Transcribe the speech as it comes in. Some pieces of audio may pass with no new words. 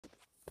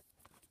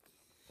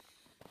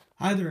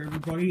Hi there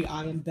everybody,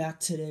 I am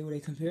back today with a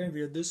comparison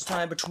video, this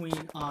time between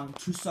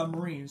two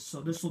submarines. So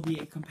this will be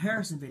a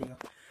comparison video,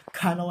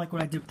 kind of like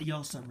what I did with the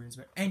yellow submarines.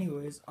 But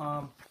anyways,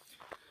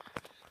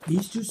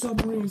 these two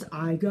submarines,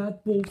 I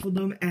got both of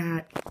them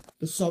at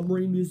the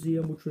Submarine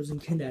Museum, which was in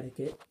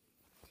Connecticut.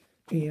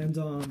 And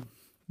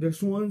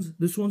this one's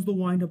the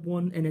wind-up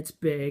one, and it's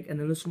big, and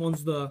then this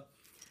one's the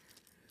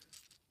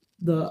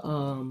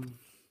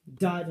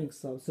diving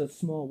sub, so it's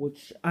small,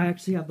 which I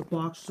actually have the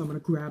box, so I'm gonna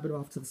grab it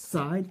off to the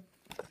side.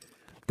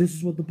 This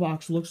is what the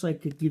box looks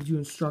like. It gives you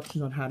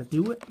instructions on how to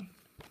do it.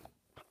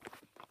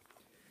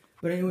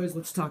 But anyways,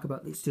 let's talk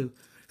about these two.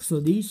 So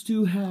these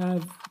two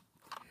have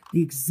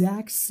the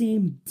exact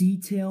same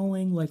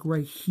detailing, like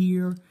right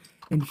here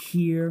and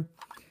here,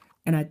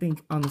 and I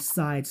think on the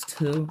sides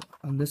too,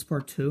 on this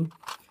part too.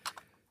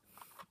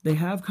 They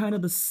have kind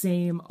of the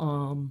same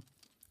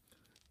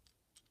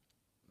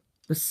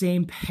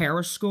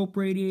periscope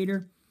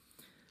radiator.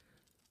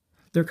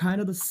 They're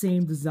kind of the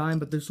same design,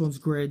 but this one's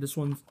gray, this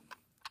one's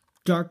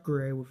dark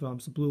gray with some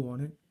blue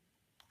on it.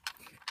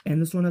 And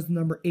this one has the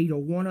number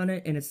 801 on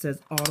it, and it says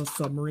Auto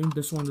Submarine.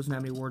 This one doesn't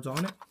have any words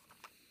on it.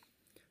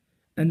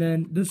 And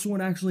then this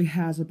one actually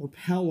has a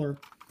propeller,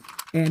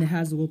 and it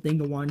has a little thing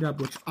to wind up,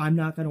 which I'm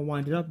not going to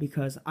wind it up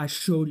because I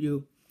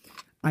did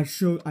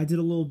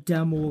a little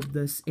demo of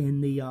this in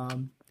the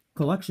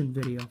collection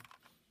video.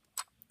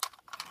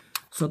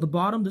 So at the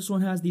bottom, this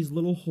one has these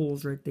little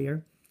holes right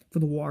there for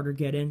the water to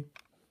get in,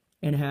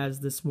 and it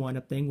has this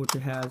wind-up thing, which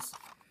it has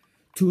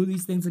two of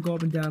these things that go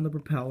up and down the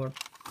propeller.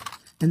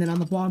 And then on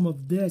the bottom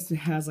of this, it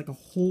has like a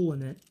hole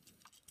in it,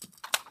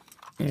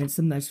 and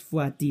some nice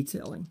flat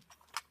detailing.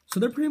 So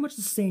they're pretty much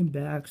the same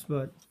backs,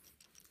 but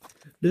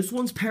this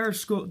one's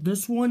periscope.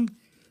 This one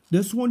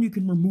you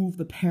can remove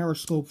the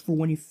periscope for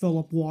when you fill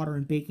up water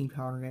and baking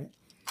powder in it.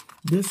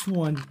 This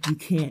one you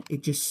can't.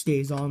 It just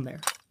stays on there.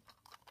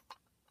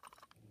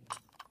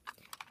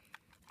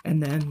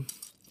 And then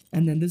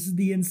this is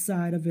the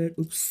inside of it.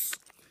 Oops.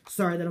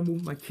 Sorry that I'm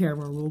moving my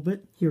camera a little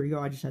bit. Here we go,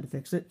 I just had to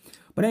fix it.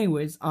 But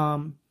anyways,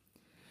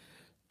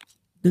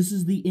 this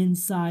is the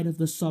inside of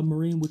the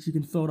submarine, which you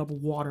can fill it up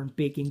with water and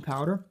baking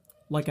powder,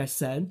 like I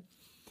said.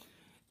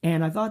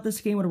 And I thought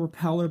this came with a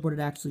propeller, but it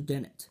actually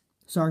didn't.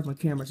 Sorry if my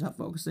camera's not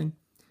focusing.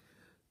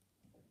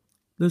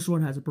 This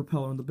one has a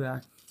propeller in the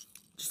back,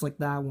 just like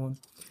that one.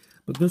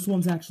 But this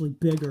one's actually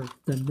bigger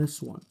than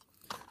this one.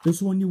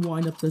 This one you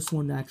wind up, this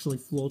one actually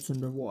floats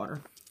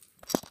underwater.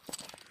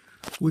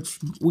 Which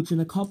in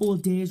a couple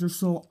of days or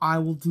so, I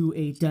will do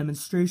a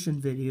demonstration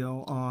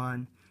video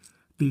on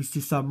these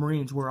two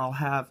submarines where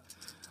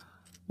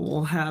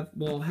we'll have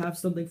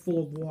something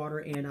full of water,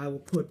 and I will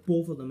put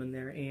both of them in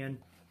there, and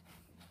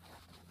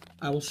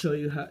I will show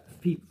you how,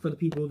 for the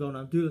people who don't know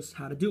how to do this,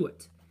 how to do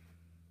it.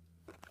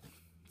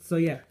 So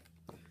yeah.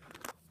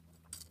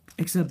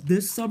 Except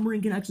this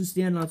submarine can actually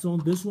stand on its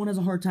own. This one has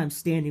a hard time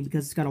standing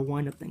because it's got a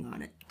wind-up thing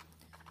on it.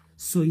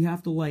 So you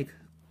have to like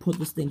put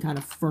this thing kind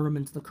of firm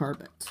into the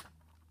carpet.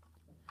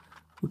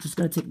 Which is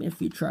going to take me a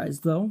few tries,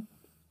 though.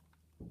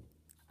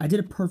 I did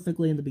it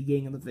perfectly in the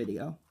beginning of the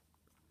video.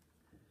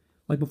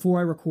 Like, before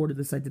I recorded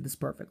this, I did this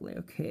perfectly.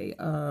 Okay,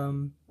 there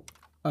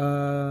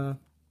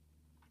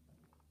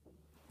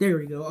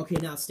we go. Okay,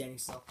 now it's standing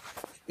still.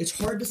 It's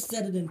hard to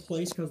set it in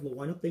place because of the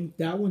wind-up thing.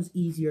 That one's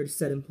easier to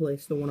set in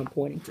place, the one I'm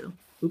pointing to.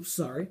 Oops,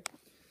 sorry.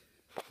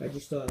 I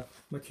just,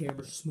 my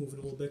camera's just moving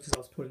a little bit because I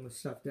was putting this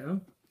stuff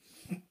down.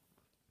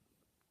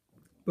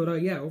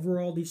 But, yeah,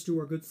 overall, these two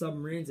are good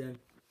submarines,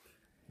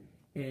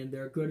 and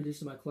they're a good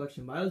addition to my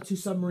collection. My other two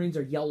submarines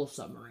are yellow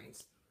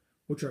submarines,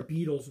 which are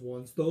Beatles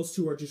ones. Those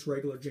two are just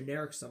regular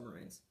generic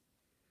submarines.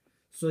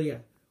 So yeah,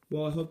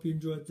 well, I hope you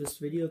enjoyed this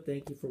video.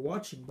 Thank you for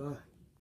watching. Bye.